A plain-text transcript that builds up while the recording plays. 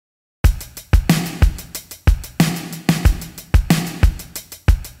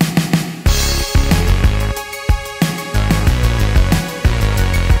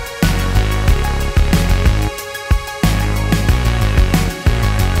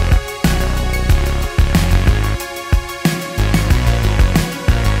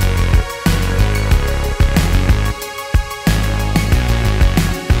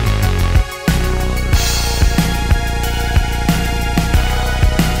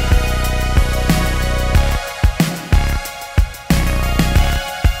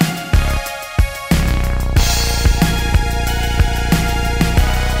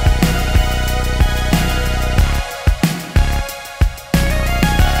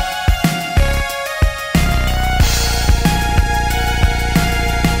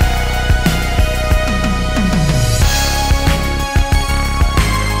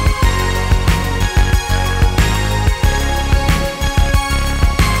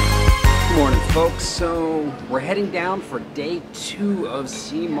folks, so we're heading down for day 2 of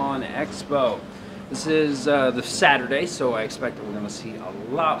CMON Expo. This is the Saturday, so I expect that we're going to see a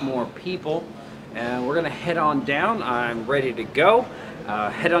lot more people. And we're going to head on down. I'm ready to go.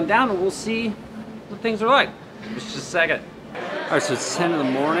 Head on down and we'll see what things are like. Just a second. Alright, so it's 10 in the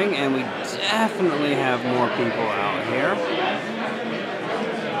morning and we definitely have more people out here.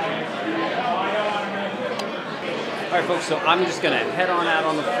 Alright folks, so I'm just going to head on out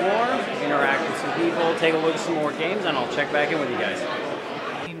on the floor, interact with some people, take a look at some more games, and I'll check back in with you guys.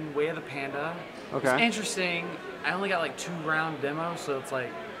 Way of the Panda. Okay. It's interesting. I only got like 2-round demos, so it's like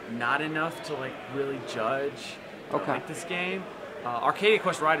not enough to like really judge like this game. Arcadia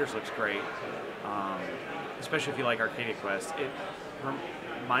Quest Riders looks great, especially if you like Arcadia Quest. It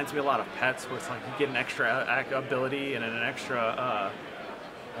reminds me a lot of Pets, where it's like you get an extra ability and an extra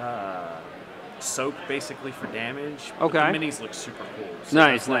soak basically for damage. Okay. But the minis look super cool. So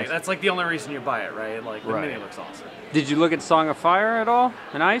nice. That's like the only reason you buy it, right? Like the mini looks awesome. Did you look at Song of Fire at all?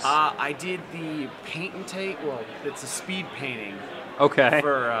 And Ice? I did the paint and take. Well, it's a speed painting. Okay.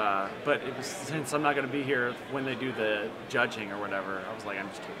 But it was, since I'm not going to be here when they do the judging or whatever, I was like, I'm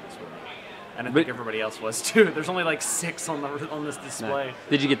just taking this with me. And I think everybody else was too. There's only like 6 on this display. No.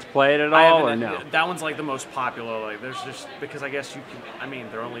 Did you get to play it at all, or no? That one's like the most popular. Like, there's just because I guess you can. I mean,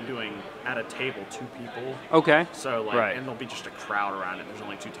 they're only doing at a table 2 people. Okay. So like, and there'll be just a crowd around it. There's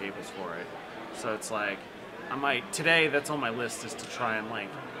only 2 tables for it. So it's like, I might today. That's on my list is to try and like,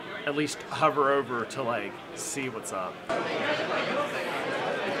 at least hover over to like see what's up.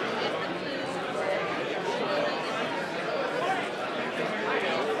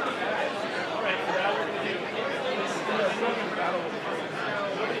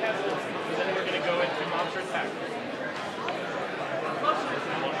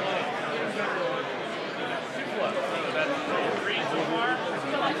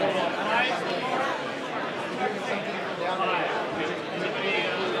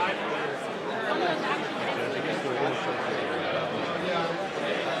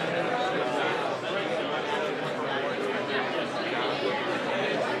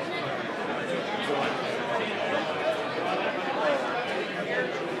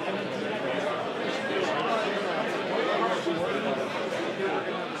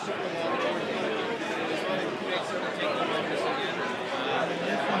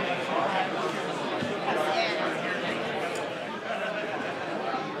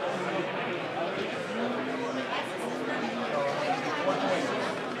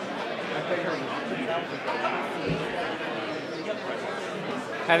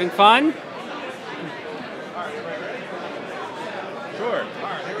 Having fun? Sure. All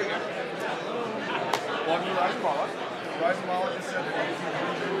right, here we go. Welcome to Rise Mala. Rise Mala is set for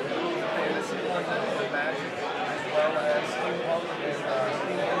fantasy, and magic, as well as steampunk and steampunk.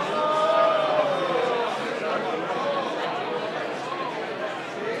 So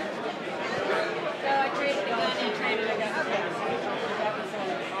I traded a gun and traded a gun.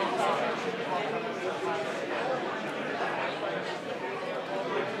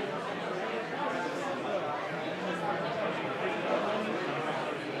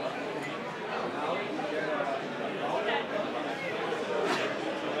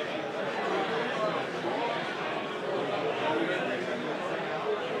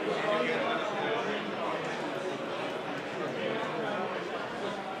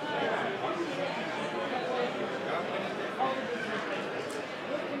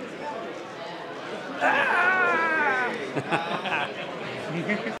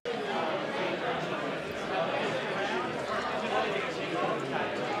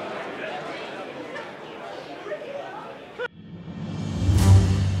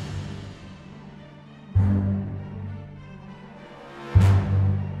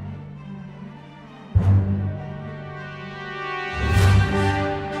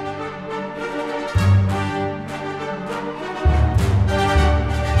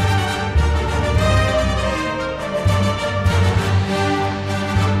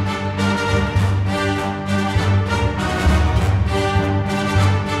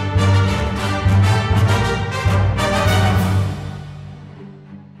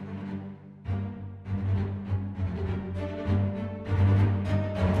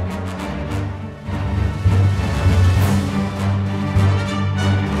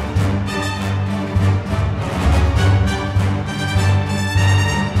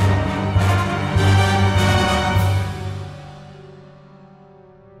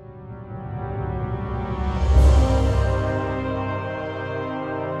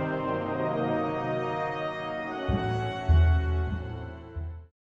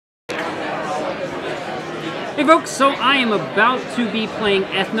 Hey folks, so I am about to be playing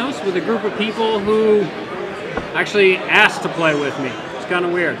Ethnos with a group of people who actually asked to play with me. It's kind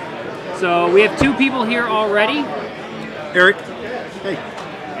of weird. So we have 2 people here already. Eric. Hey.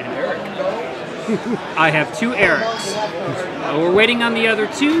 And Eric. I have 2 Erics. We're waiting on the other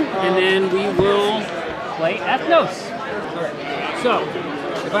 2, and then we will play Ethnos. So,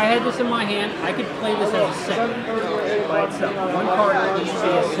 if I had this in my hand, I could play this as a set by itself. 1 card each be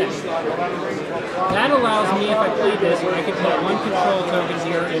a set. That allows me, if I play this, I could put 1 control token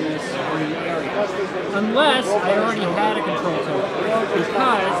here in this green area. Unless I already had a control token.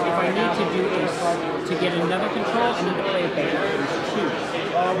 Because if I need to do this, to get another control, I need to play a band and choose.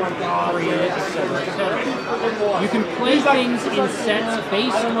 Create, etc., etc. You can play things in sets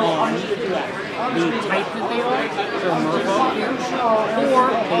based on the type that they are, so Merfolk here,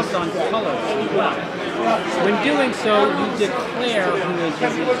 or based on color as well. When doing so, you declare who is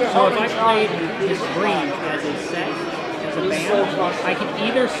using. So if I played this green as a set, as a band, I could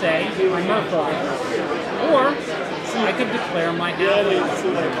either say I'm Merfolk, or I could declare my ally.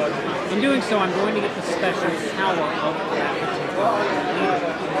 In doing so, I'm going to get the special power of that particular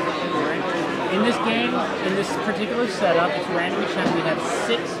leader. In this game, in this particular setup, it's randomly checked. We have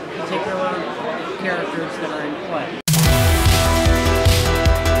 6 particular characters that are in play.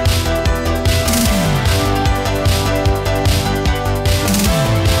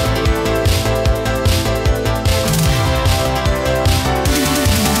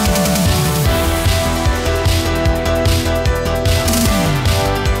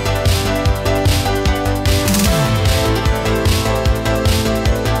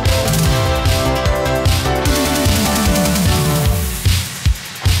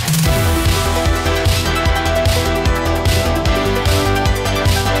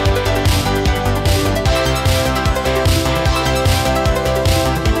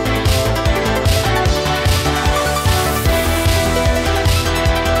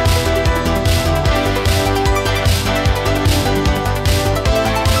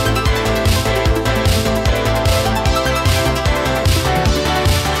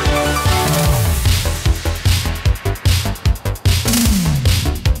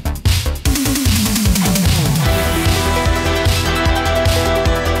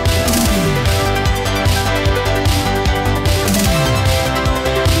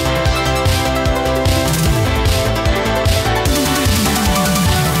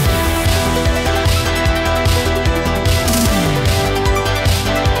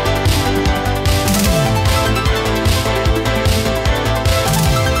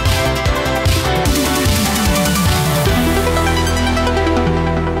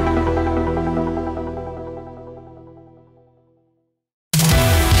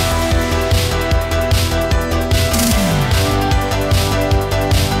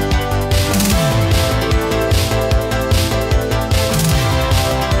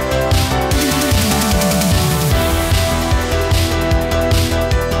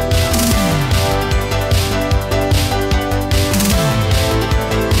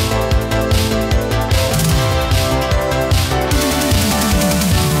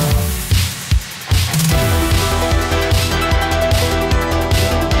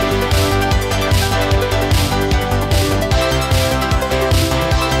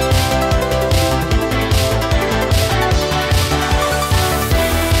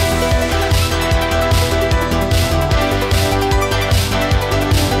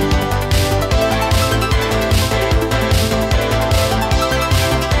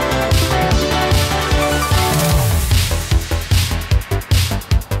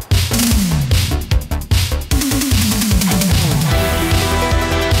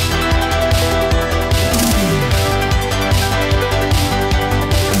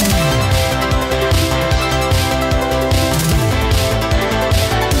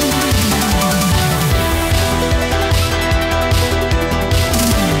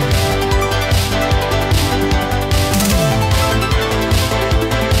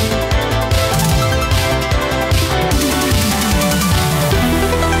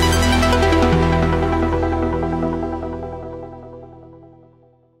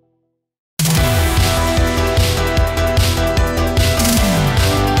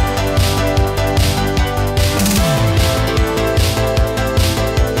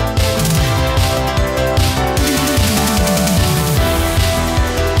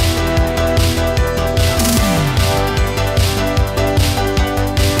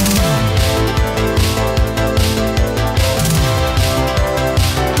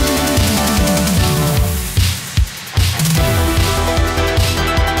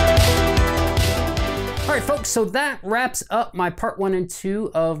 So that wraps up my part 1 and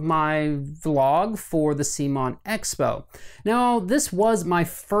 2 of my vlog for the CMON Expo. Now, this was my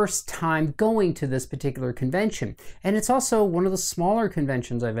first time going to this particular convention, and it's also one of the smaller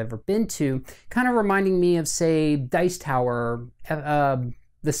conventions I've ever been to, kind of reminding me of, say, Dice Tower the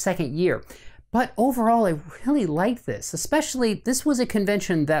second year. But overall, I really liked this. Especially, this was a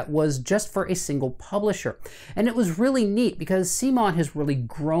convention that was just for a single publisher. And it was really neat because CMON has really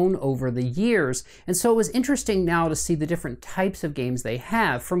grown over the years. And so it was interesting now to see the different types of games they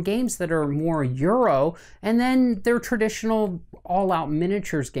have, from games that are more Euro, and then their traditional all-out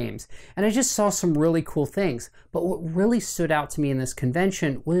miniatures games. And I just saw some really cool things. But what really stood out to me in this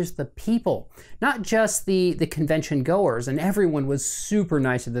convention was the people. Not just the convention goers, and everyone was super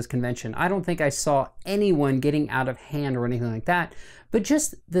nice at this convention. I don't think I saw anyone getting out of hand or anything like that, but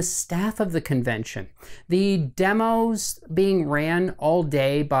just the staff of the convention. The demos being ran all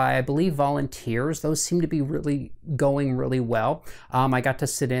day by, I believe, volunteers. Those seem to be really going really well. I got to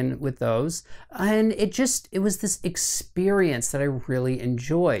sit in with those, and it was this experience that I really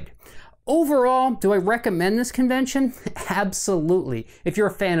enjoyed. Overall, do I recommend this convention? Absolutely. If you're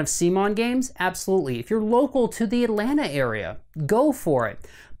a fan of CMON games, absolutely. If you're local to the Atlanta area, go for it.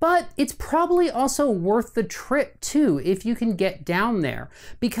 But it's probably also worth the trip too, if you can get down there,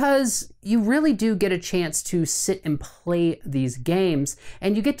 because you really do get a chance to sit and play these games,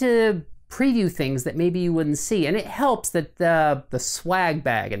 and you get to preview things that maybe you wouldn't see. And it helps that the swag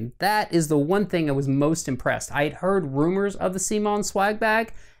bag, and that is the one thing I was most impressed. I had heard rumors of the CMON swag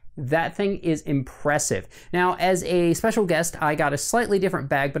bag. That thing is impressive. Now, as a special guest, I got a slightly different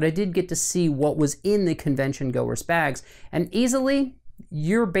bag, but I did get to see what was in the convention goers' bags, and easily,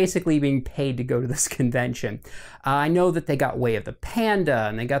 you're basically being paid to go to this convention. I know that they got Way of the Panda,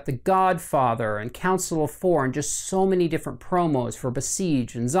 and they got The Godfather, and Council of Four, and just so many different promos for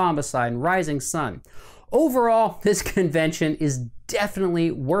Besiege, and Zombicide, and Rising Sun. Overall, this convention is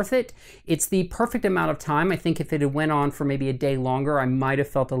definitely worth it. It's the perfect amount of time. I think if it had went on for maybe a day longer, I might have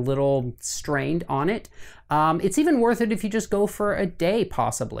felt a little strained on it. It's even worth it if you just go for a day,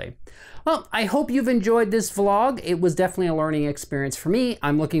 possibly. Well, I hope you've enjoyed this vlog. It was definitely a learning experience for me.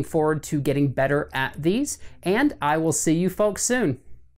 I'm looking forward to getting better at these, and I will see you folks soon.